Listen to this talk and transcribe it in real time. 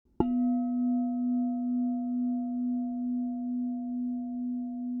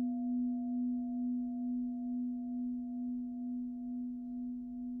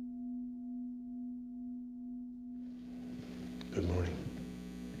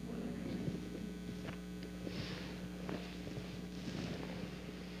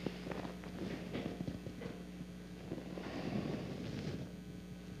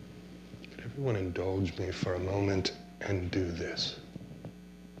Everyone indulge me for a moment and do this.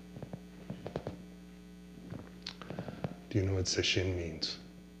 Do you know what Sesshin means?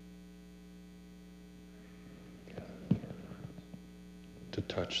 To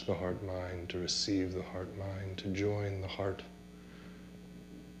touch the heart-mind, to receive the heart-mind, to join the heart.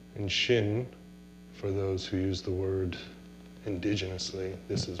 And Shin, for those who use the word indigenously,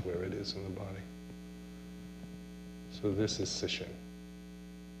 this is where it is in the body. So this is Sesshin.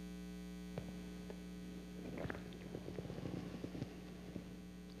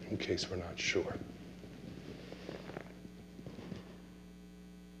 In case we're not sure.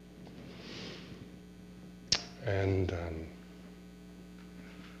 And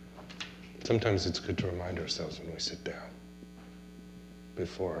sometimes it's good to remind ourselves when we sit down,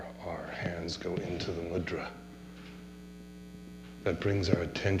 before our hands go into the mudra. That brings our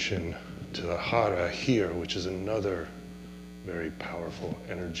attention to the hara here, which is another very powerful,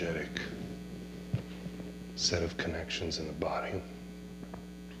 energetic set of connections in the body.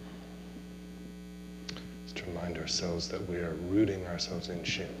 It's to remind ourselves that we are rooting ourselves in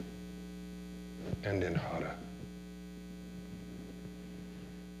Shin and in hara.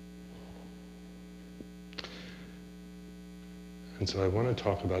 And so I want to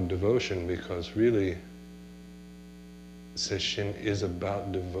talk about devotion because really Sesshin is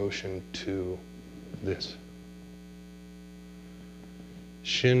about devotion to this.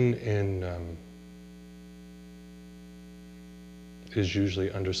 Shin is usually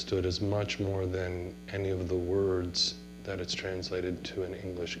understood as much more than any of the words that it's translated to in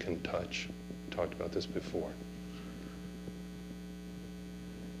English can touch. We talked about this before.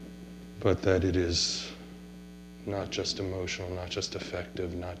 But that it is not just emotional, not just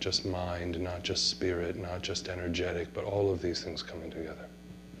affective, not just mind, not just spirit, not just energetic, but all of these things coming together.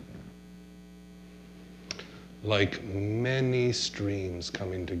 Like many streams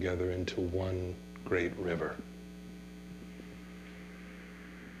coming together into one great river.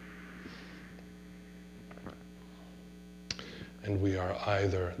 And we are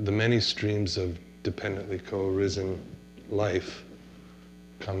either the many streams of dependently co-arisen life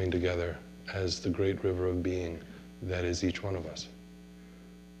coming together as the great river of being that is each one of us.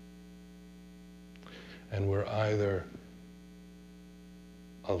 And we're either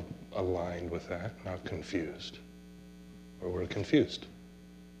aligned with that, not confused, or we're confused.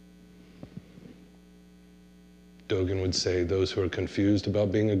 Dogen would say those who are confused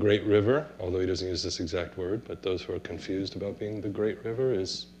about being a great river, although he doesn't use this exact word, but those who are confused about being the great river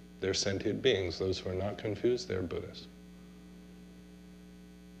they're sentient beings. Those who are not confused, they're Buddhists.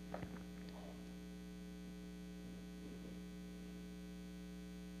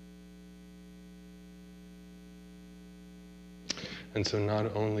 And so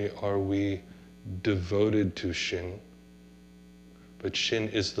not only are we devoted to Shin, but Shin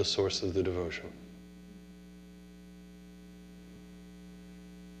is the source of the devotion.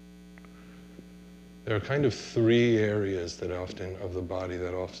 There are kind of three areas that often of the body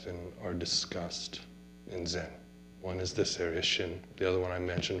that often are discussed in Zen. One is this area, Shin. The other one I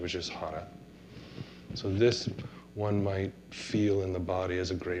mentioned, which is Hara. So this one might feel in the body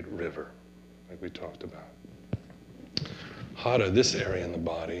as a great river, like we talked about. Hara, this area in the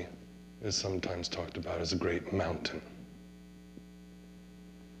body, is sometimes talked about as a great mountain.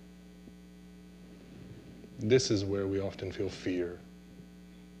 This is where we often feel fear,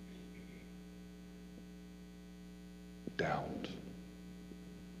 doubt,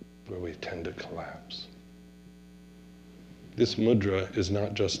 where we tend to collapse. This mudra is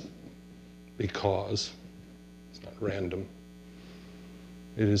not just because, it's not random.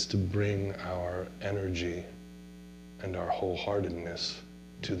 It is to bring our energy and our wholeheartedness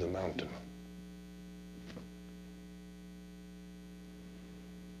to the mountain.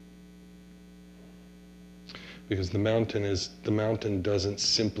 Because the mountain doesn't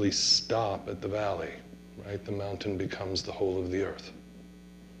simply stop at the valley, right? The mountain becomes the whole of the earth.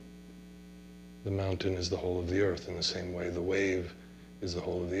 The mountain is the whole of the earth in the same way the wave is the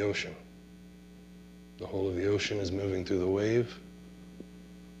whole of the ocean. The whole of the ocean is moving through the wave.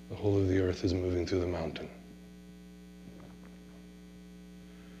 The whole of the earth is moving through the mountain.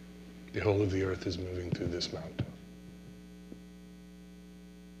 The whole of the earth is moving through this mountain.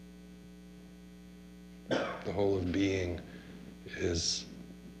 The whole of being is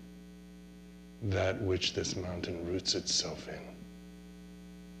that which this mountain roots itself in.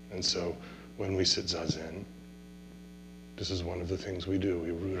 And so when we sit Zazen, this is one of the things we do.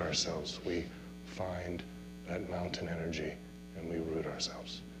 We root ourselves. We find that mountain energy and we root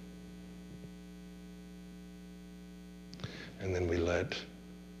ourselves. And then we let,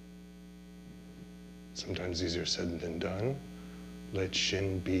 sometimes easier said than done, let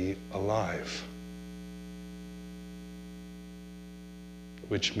Shin be alive.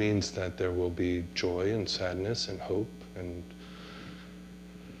 Which means that there will be joy and sadness and hope and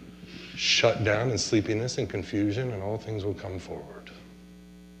shutdown and sleepiness and confusion, and all things will come forward.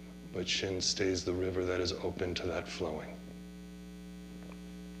 But Shin stays the river that is open to that flowing.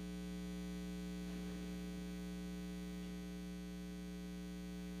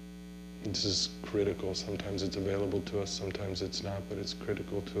 This is critical. Sometimes it's available to us, sometimes it's not, but it's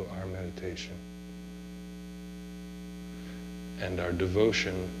critical to our meditation and our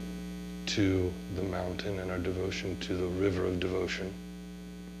devotion to the mountain and our devotion to the river of devotion.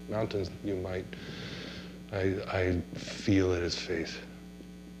 Mountains, you might, I feel it as faith.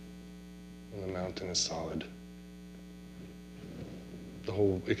 And the mountain is solid.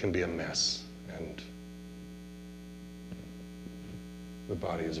 It can be a mess, and the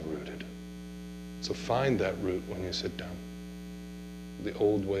body is rooted. So find that root when you sit down. The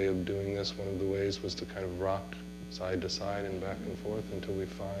old way of doing this, one of the ways, was to kind of rock side to side and back and forth until we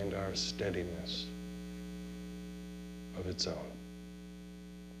find our steadiness of its own.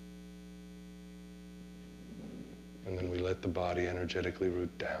 And then we let the body energetically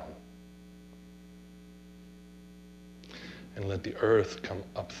root down. And let the earth come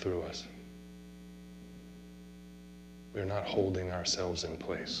up through us. We're not holding ourselves in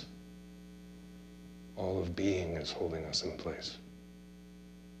place. All of being is holding us in place.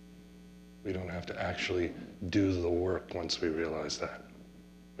 We don't have to actually do the work once we realize that.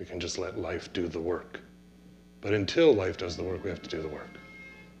 We can just let life do the work. But until life does the work, we have to do the work.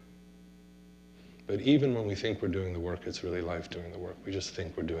 But even when we think we're doing the work, it's really life doing the work. We just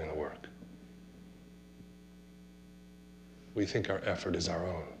think we're doing the work. We think our effort is our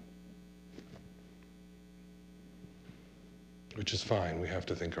own. Which is fine. We have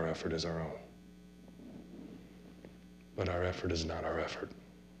to think our effort is our own. But our effort is not our effort.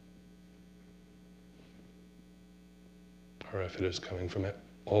 Our effort is coming from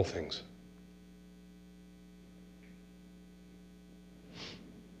all things.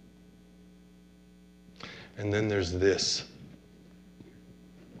 And then there's this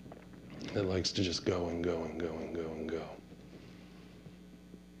that likes to just go and go and go and go and go.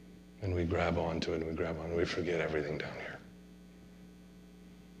 And we grab onto it and we grab on, and we forget everything down here.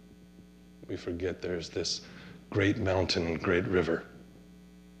 We forget there's this great mountain and great river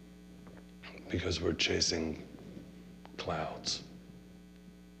because we're chasing clouds.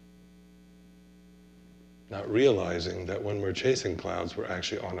 Not realizing that when we're chasing clouds, we're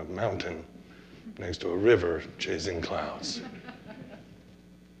actually on a mountain next to a river chasing clouds.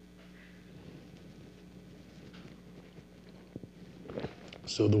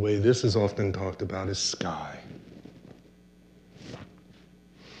 So the way this is often talked about is sky.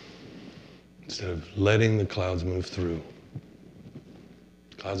 Instead of letting the clouds move through.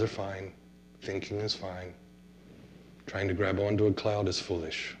 Clouds are fine. Thinking is fine. Trying to grab onto a cloud is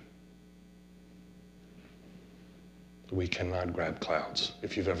foolish. We cannot grab clouds,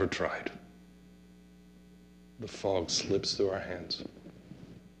 if you've ever tried. The fog slips through our hands.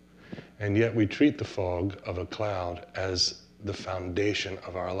 And yet we treat the fog of a cloud as the foundation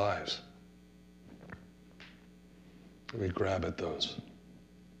of our lives. We grab at those.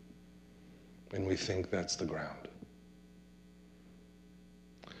 And we think that's the ground.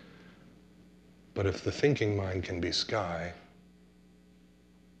 But if the thinking mind can be sky,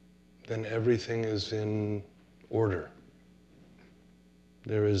 then everything is in order.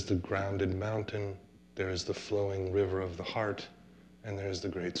 There is the grounded mountain, there is the flowing river of the heart, and there is the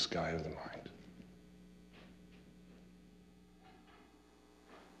great sky of the mind.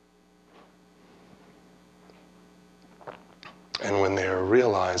 And when they are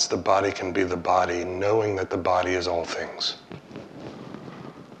realized, the body can be the body, knowing that the body is all things.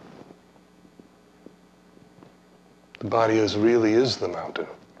 The body really is the mountain.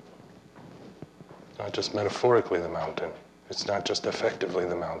 Not just metaphorically the mountain. It's not just effectively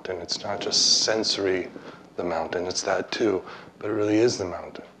the mountain. It's not just sensory the mountain. It's that too. But it really is the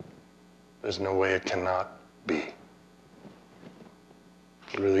mountain. There's no way it cannot be.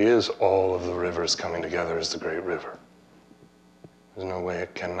 It really is all of the rivers coming together as the great river. There's no way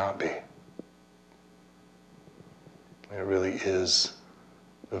it cannot be. It really is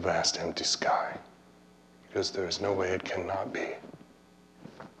the vast empty sky. Because there is no way it cannot be.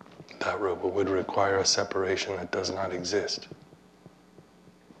 That would require a separation that does not exist.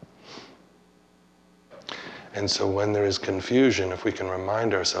 And so when there is confusion, if we can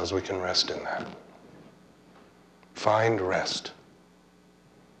remind ourselves, we can rest in that. Find rest.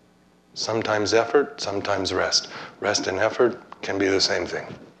 Sometimes effort, sometimes rest. Rest and effort can be the same thing.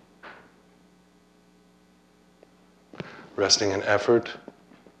 Resting in effort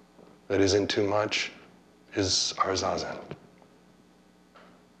that isn't too much is our zazen.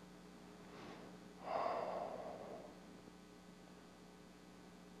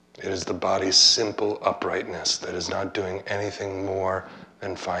 It is the body's simple uprightness that is not doing anything more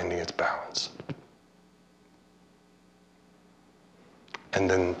than finding its balance. And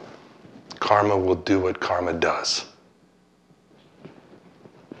then karma will do what karma does.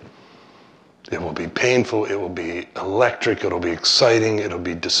 It will be painful, it will be electric, it'll be exciting, it'll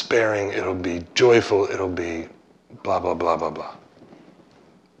be despairing, it'll be joyful, it'll be blah, blah, blah, blah, blah.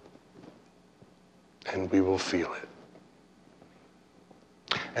 And we will feel it.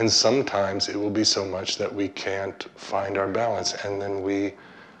 And sometimes it will be so much that we can't find our balance, and then we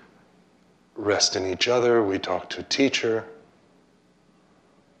rest in each other, we talk to a teacher,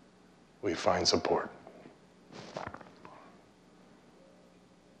 we find support.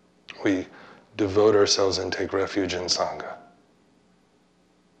 We devote ourselves and take refuge in Sangha.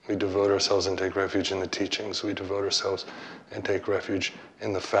 We devote ourselves and take refuge in the teachings. We devote ourselves and take refuge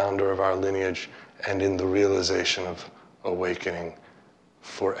in the founder of our lineage and in the realization of awakening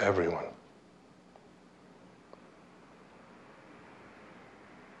for everyone.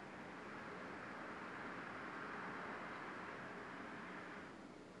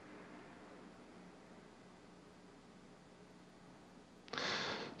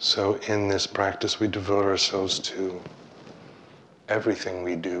 So in this practice, we devote ourselves to everything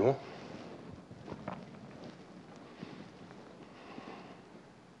we do.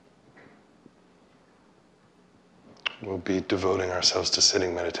 We'll be devoting ourselves to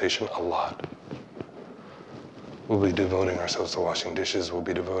sitting meditation a lot. We'll be devoting ourselves to washing dishes. We'll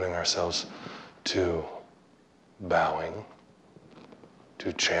be devoting ourselves to bowing,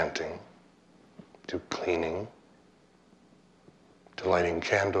 to chanting, to cleaning, to lighting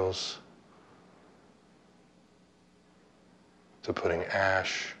candles, to putting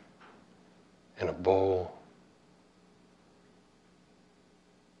ash in a bowl.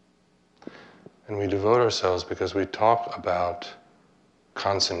 And we devote ourselves because we talk about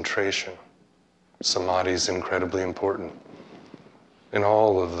concentration. Samadhi is incredibly important in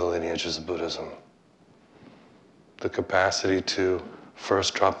all of the lineages of Buddhism. The capacity to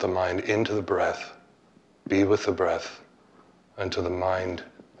first drop the mind into the breath, be with the breath, until the mind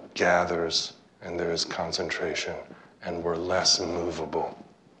gathers and there is concentration and we're less movable.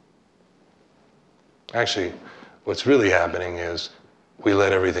 Actually, what's really happening is we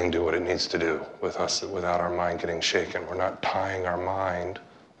let everything do what it needs to do with us without our mind getting shaken. We're not tying our mind,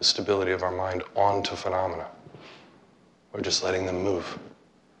 the stability of our mind, onto phenomena. We're just letting them move.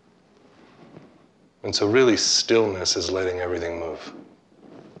 And so really stillness is letting everything move.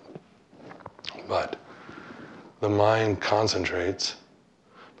 But the mind concentrates.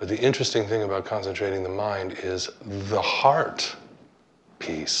 But the interesting thing about concentrating the mind is the heart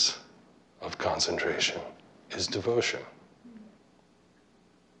piece of concentration is devotion.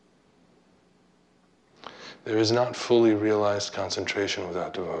 There is not fully realized concentration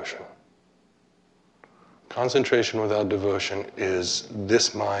without devotion. Concentration without devotion is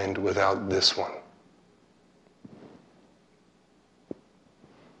this mind without this one.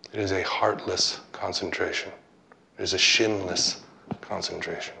 It is a heartless concentration. It is a shinless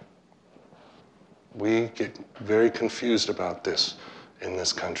concentration. We get very confused about this in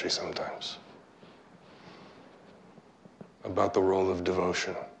this country sometimes, about the role of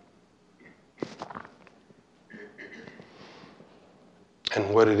devotion. And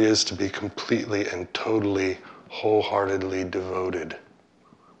what it is to be completely and totally, wholeheartedly devoted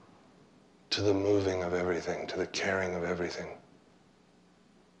to the moving of everything, to the caring of everything.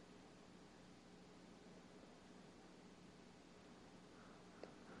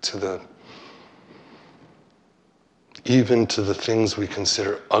 Even to the things we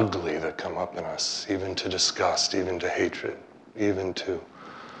consider ugly that come up in us, even to disgust, even to hatred, even to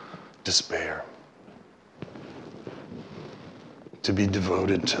despair. To be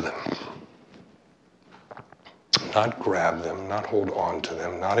devoted to them. Not grab them, not hold on to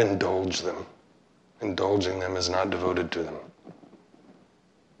them, not indulge them. Indulging them is not devoted to them.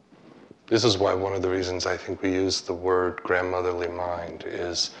 This is why one of the reasons I think we use the word grandmotherly mind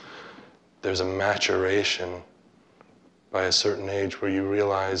is there's a maturation by a certain age where you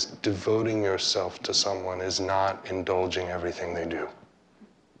realize devoting yourself to someone is not indulging everything they do.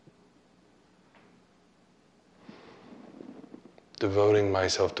 Devoting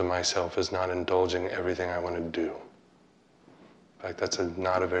myself to myself is not indulging everything I want to do. In fact, that's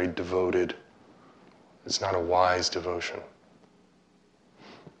not a very devoted, it's not a wise devotion.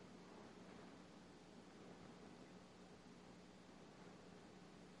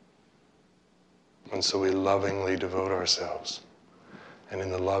 And so we lovingly devote ourselves. And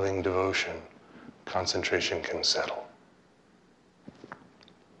in the loving devotion, concentration can settle.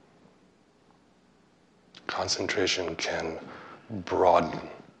 Concentration can broaden.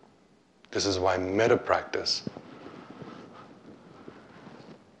 This is why metta practice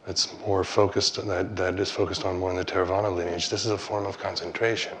that's more focused, that is focused on more in the Theravada lineage, this is a form of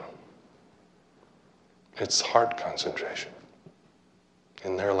concentration. It's heart concentration.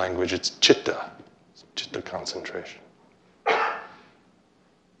 In their language, it's chitta concentration.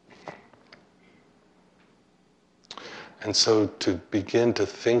 And so to begin to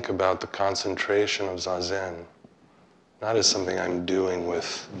think about the concentration of Zazen, not as something I'm doing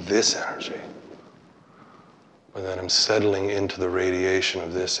with this energy, but that I'm settling into the radiation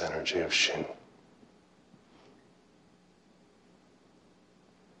of this energy of Shin.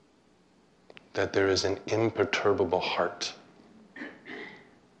 That there is an imperturbable heart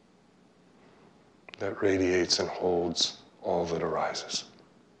that radiates and holds all that arises.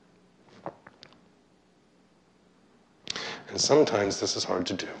 And sometimes this is hard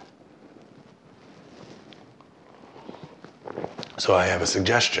to do. So I have a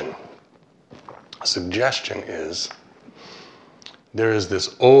suggestion. A suggestion is, there is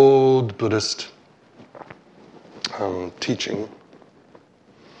this old Buddhist teaching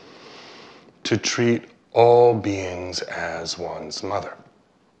to treat all beings as one's mother.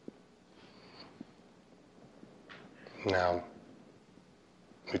 Now,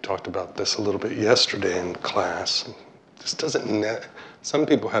 we talked about this a little bit yesterday in class. This doesn't, some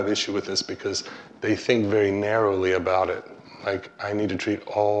people have issue with this because they think very narrowly about it. Like, I need to treat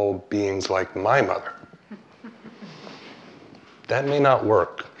all beings like my mother. That may not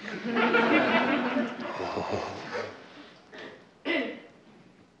work.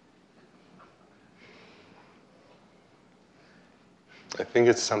 I think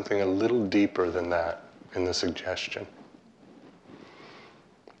it's something a little deeper than that in the suggestion,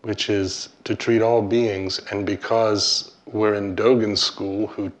 which is to treat all beings, and because we're in Dogen's school,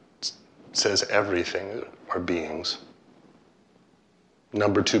 who says everything are beings.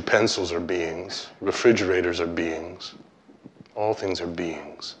 Number 2 pencils are beings. Refrigerators are beings. All things are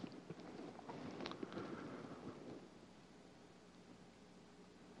beings.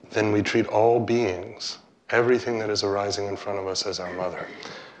 Then we treat all beings, everything that is arising in front of us, as our mother.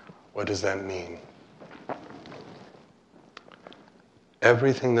 What does that mean?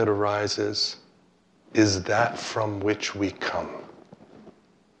 Everything that arises is that from which we come.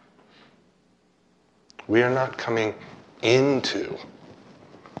 We are not coming into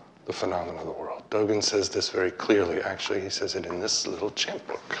the phenomena of the world. Dogen says this very clearly. Actually, he says it in this little chant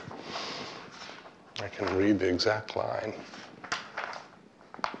book. I can read the exact line.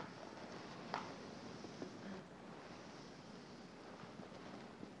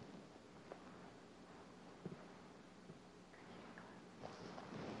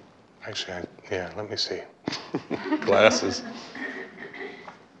 Actually, let me see. Glasses.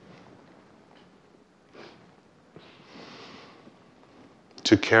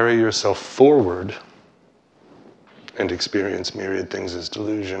 To carry yourself forward and experience myriad things as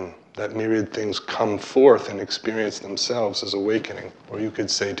delusion, that myriad things come forth and experience themselves as awakening. Or you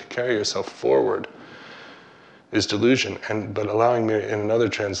could say to carry yourself forward is delusion, but allowing myriad, in another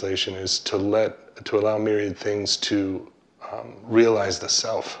translation, is to allow myriad things to realize the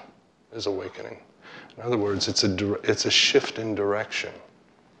self is awakening. In other words, it's a shift in direction.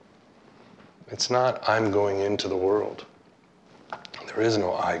 It's not I'm going into the world. There is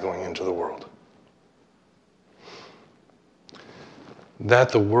no I going into the world. That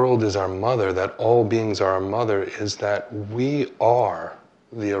the world is our mother, that all beings are our mother, is that we are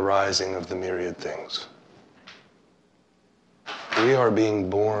the arising of the myriad things. We are being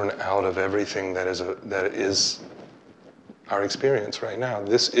born out of everything that is our experience right now.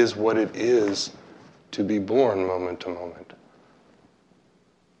 This is what it is to be born moment to moment.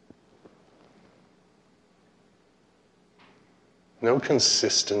 No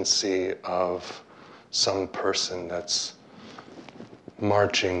consistency of some person that's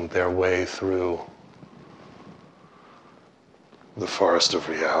marching their way through the forest of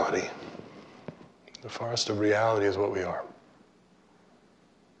reality. The forest of reality is what we are.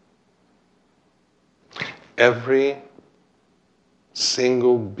 Every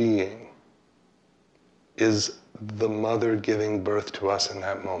single being is the mother giving birth to us in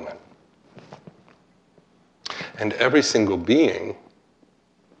that moment. And every single being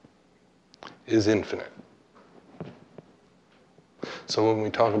is infinite. So when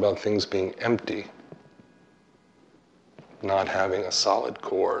we talk about things being empty, not having a solid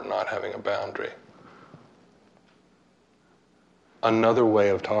core, not having a boundary, another way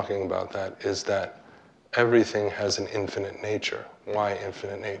of talking about that is that everything has an infinite nature. Why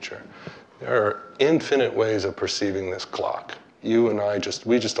infinite nature? There are infinite ways of perceiving this clock. You and I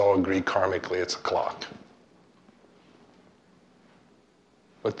we just all agree karmically it's a clock.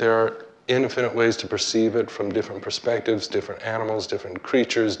 But there are infinite ways to perceive it from different perspectives, different animals, different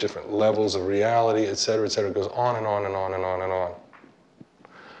creatures, different levels of reality, etc., etc. It goes on and on and on and on and on.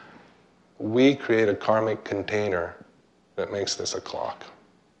 We create a karmic container that makes this a clock.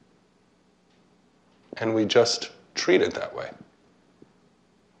 And we just treat it that way.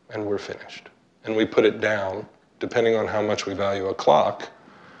 And we're finished. And we put it down, depending on how much we value a clock,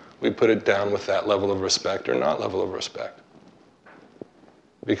 we put it down with that level of respect or not level of respect.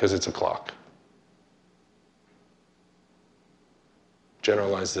 Because it's a clock.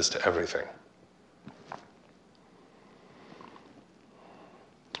 Generalize this to everything.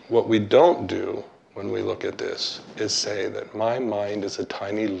 What we don't do when we look at this is say that my mind is a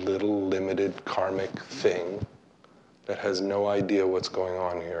tiny little limited karmic thing that has no idea what's going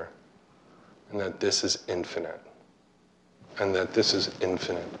on here, and that this is infinite, and that this is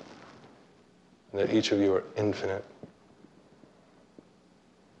infinite, and that each of you are infinite.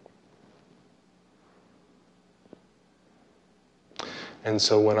 And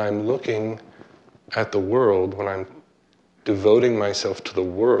so when I'm looking at the world, when I'm devoting myself to the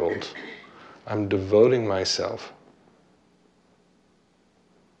world, I'm devoting myself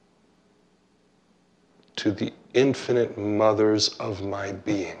to the infinite mothers of my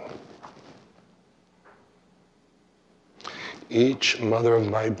being. Each mother of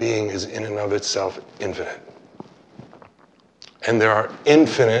my being is in and of itself infinite. And there are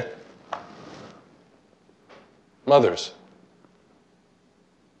infinite mothers.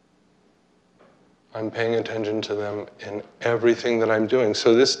 I'm paying attention to them in everything that I'm doing.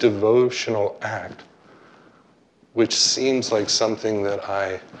 So this devotional act, which seems like something that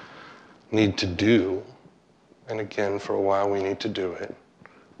I need to do, and again, for a while we need to do it,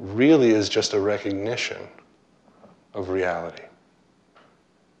 really is just a recognition of reality.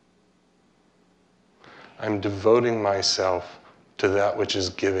 I'm devoting myself to that which is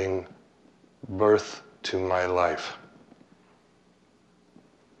giving birth to my life.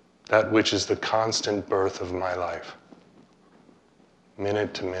 That which is the constant birth of my life.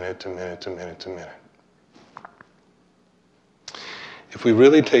 Minute to minute to minute to minute to minute. If we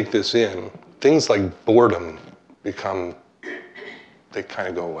really take this in, things like boredom they kind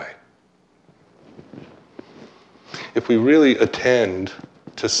of go away. If we really attend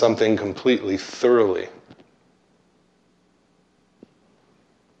to something completely, thoroughly,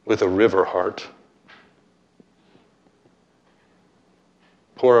 with a river heart,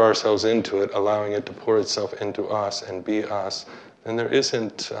 pour ourselves into it, allowing it to pour itself into us and be us, then there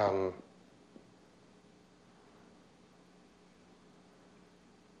isn't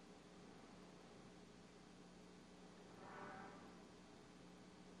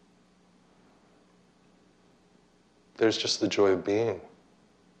there's just the joy of being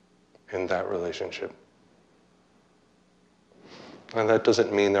in that relationship. And that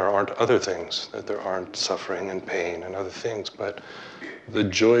doesn't mean there aren't other things, that there aren't suffering and pain and other things, but the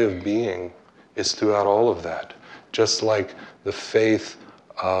joy of being is throughout all of that. Just like the faith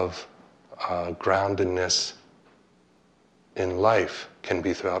of groundedness in life can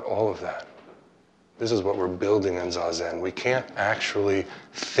be throughout all of that. This is what we're building in Zazen. We can't actually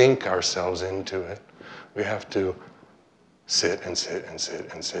think ourselves into it. We have to sit and sit and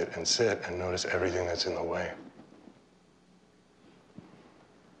sit and sit and sit and notice everything that's in the way.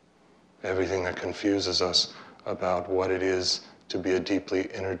 Everything that confuses us about what it is to be a deeply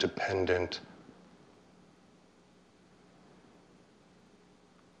interdependent,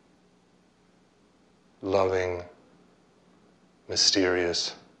 loving,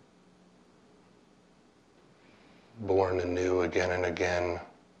 mysterious, born anew again and again,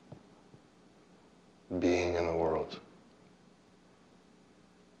 being in the world.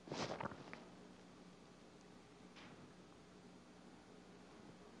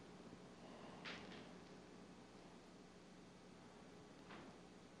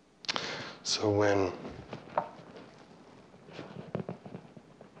 So when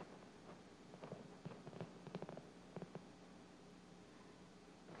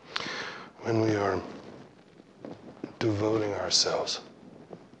we are devoting ourselves,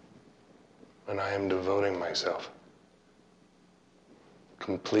 and I am devoting myself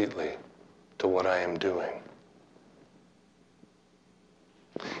completely to what I am doing,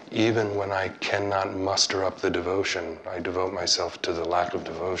 even when I cannot muster up the devotion, I devote myself to the lack of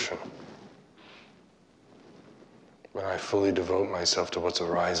devotion. When I fully devote myself to what's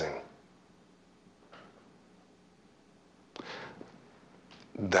arising.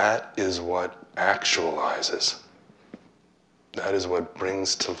 That is what actualizes. That is what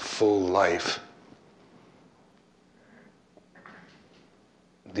brings to full life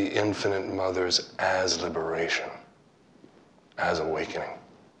the infinite mothers as liberation, as awakening.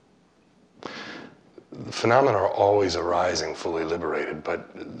 The phenomena are always arising fully liberated,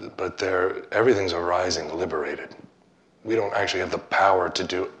 but everything's arising liberated. We don't actually have the power to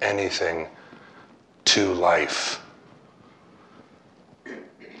do anything to life.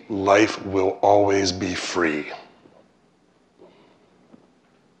 Life will always be free.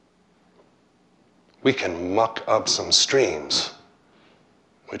 We can muck up some streams,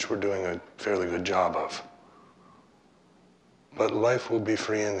 which we're doing a fairly good job of. But life will be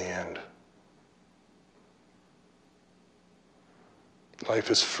free in the end.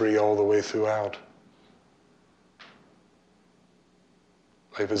 Life is free all the way throughout.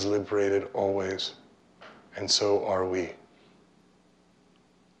 Life is liberated always, and so are we.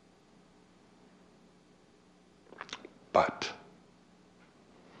 But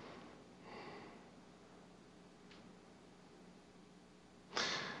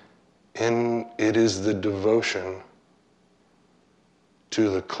it is the devotion to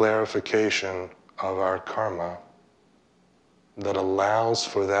the clarification of our karma that allows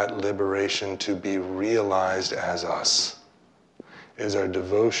for that liberation to be realized as us. It is our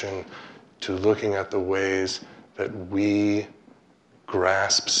devotion to looking at the ways that we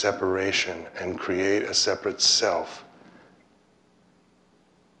grasp separation and create a separate self.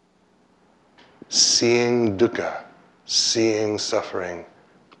 Seeing dukkha, seeing suffering,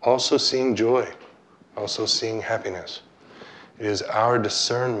 also seeing joy, also seeing happiness. It is our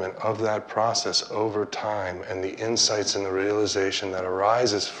discernment of that process over time and the insights and the realization that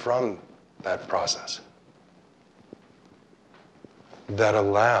arises from that process that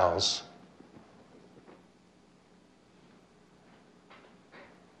allows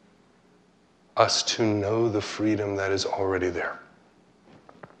us to know the freedom that is already there.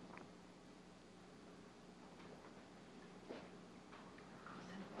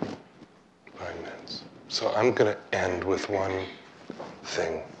 So I'm going to end with one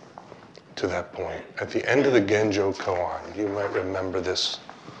thing to that point. At the end of the Genjo Koan, you might remember this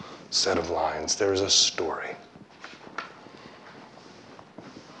set of lines. There's a story.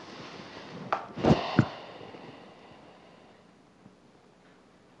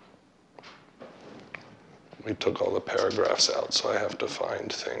 We took all the paragraphs out, so I have to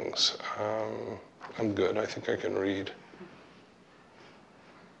find things. I'm good. I think I can read.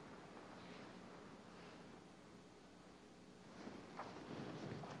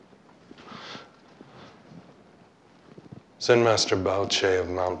 Zen Master Baoche of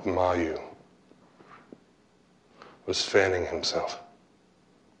Mount Mayu was fanning himself.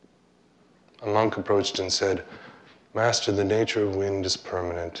 A monk approached and said, "Master, the nature of wind is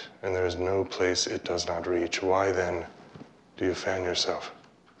permanent, and there is no place it does not reach. Why then do you fan yourself?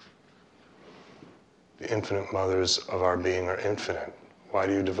 The infinite mothers of our being are infinite. Why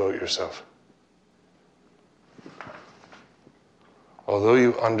do you devote yourself?" Although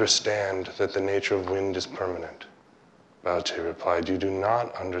you understand that the nature of wind is permanent, Baoche replied, you do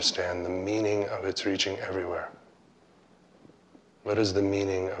not understand the meaning of its reaching everywhere. What is the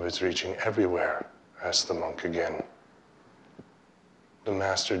meaning of its reaching everywhere? Asked the monk again. The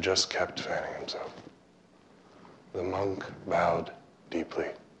master just kept fanning himself. The monk bowed deeply.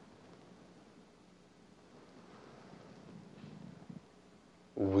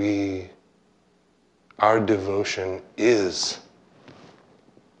 Our devotion is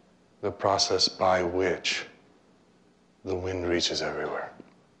the process by which the wind reaches everywhere.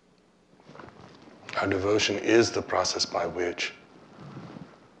 Our devotion is the process by which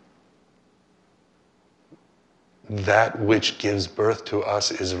that which gives birth to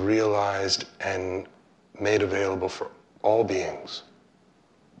us is realized and made available for all beings.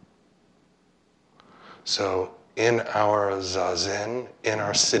 So in our zazen, in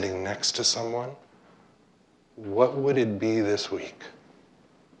our sitting next to someone, what would it be this week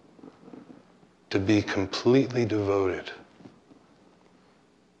to be completely devoted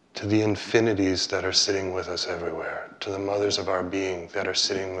to the infinities that are sitting with us everywhere, to the mothers of our being that are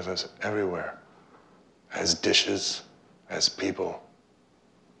sitting with us everywhere, as dishes, as people,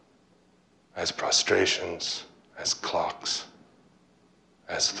 as prostrations, as clocks,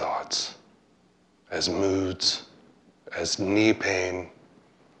 as thoughts, as moods, as knee pain,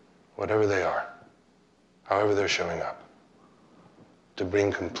 whatever they are, however they're showing up, to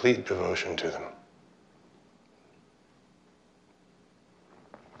bring complete devotion to them.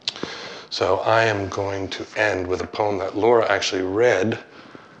 So I am going to end with a poem that Laura actually read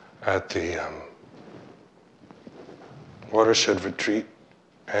at the Watershed Retreat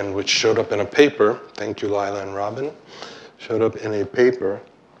and which showed up in a paper. Thank you, Lila and Robin. Showed up in a paper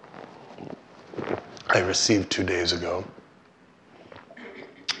I received 2 days ago.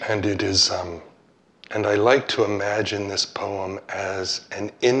 And it is, and I like to imagine this poem as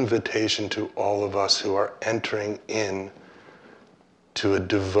an invitation to all of us who are entering in to a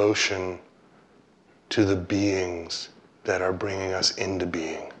devotion to the beings that are bringing us into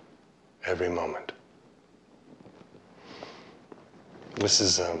being every moment. This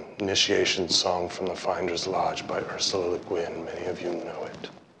is an initiation song from the Finder's Lodge by Ursula Le Guin. Many of you know it.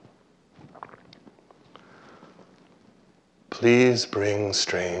 Please bring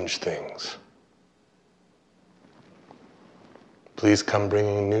strange things. Please come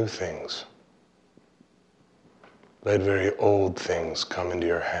bringing new things. Let very old things come into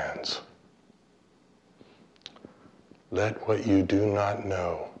your hands. Let what you do not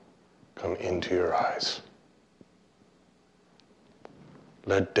know come into your eyes.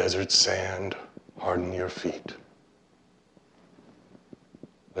 Let desert sand harden your feet.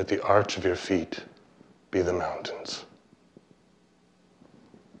 Let the arch of your feet be the mountains.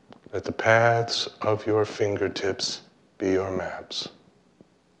 Let the paths of your fingertips be your maps,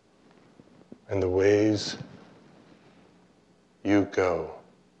 and the ways you go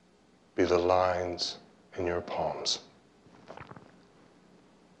be the lines in your palms.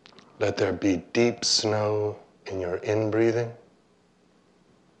 Let there be deep snow in your in-breathing,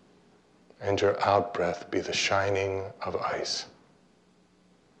 and your out-breath be the shining of ice.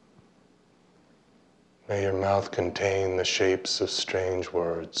 May your mouth contain the shapes of strange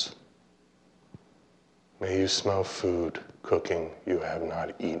words. May you smell food cooking you have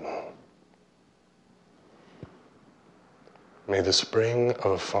not eaten. May the spring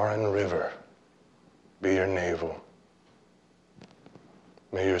of a foreign river be your navel.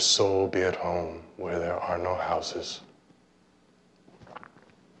 May your soul be at home where there are no houses.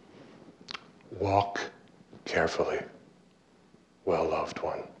 Walk carefully, well-loved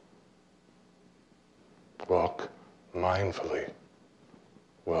one. Walk mindfully,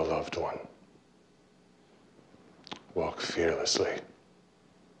 well-loved one. Walk fearlessly,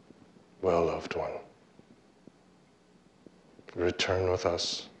 well-loved one. Return with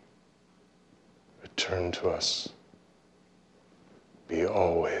us. Return to us. Be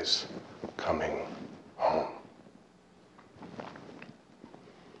always coming home.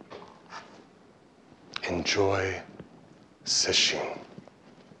 Enjoy Sesshin.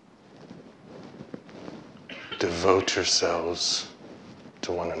 Devote yourselves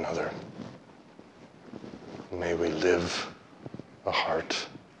to one another. May we live a heart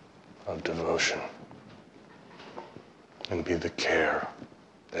of devotion and be the care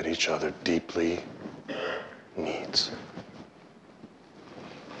that each other deeply needs.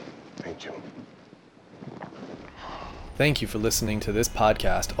 Thank you. Thank you for listening to this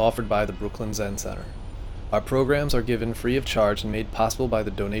podcast offered by the Brooklyn Zen Center. Our programs are given free of charge and made possible by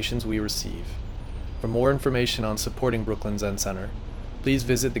the donations we receive. For more information on supporting Brooklyn Zen Center, please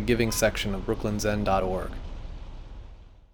visit the giving section of brooklynzen.org.